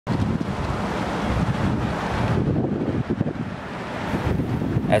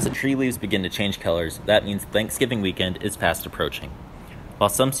As the tree leaves begin to change colors, that means Thanksgiving weekend is fast approaching. While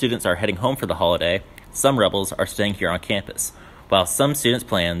some students are heading home for the holiday, some rebels are staying here on campus, while some students'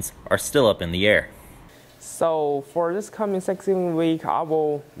 plans are still up in the air. So for this coming Thanksgiving week, I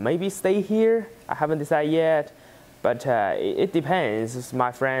will maybe stay here. I haven't decided yet, but it depends. Is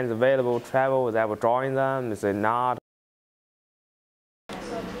my friends available to travel, that will join them, is it not?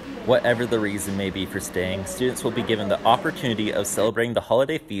 Whatever the reason may be for staying, students will be given the opportunity of celebrating the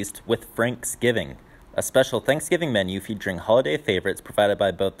holiday feast with Franksgiving, a special Thanksgiving menu featuring holiday favorites provided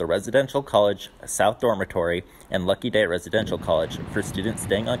by both the Residential College South Dormitory and Lucky Day Residential College for students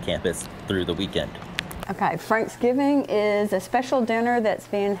staying on campus through the weekend. Okay, Franksgiving is a special dinner that's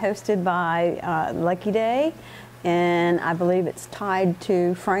being hosted by Lucky Day, and I believe it's tied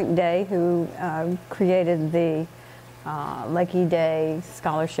to Frank Day, who created the Lucky Day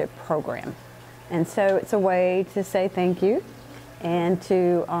Scholarship Program. And so it's a way to say thank you and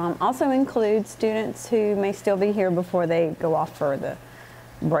to also include students who may still be here before they go off for the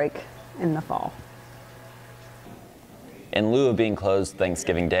break in the fall. In lieu of being closed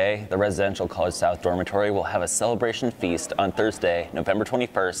Thanksgiving Day, the Residential College South Dormitory will have a celebration feast on Thursday, November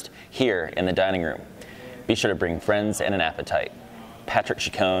 21st, here in the dining room. Be sure to bring friends and an appetite. Patrick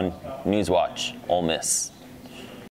Chacone, NewsWatch, Ole Miss.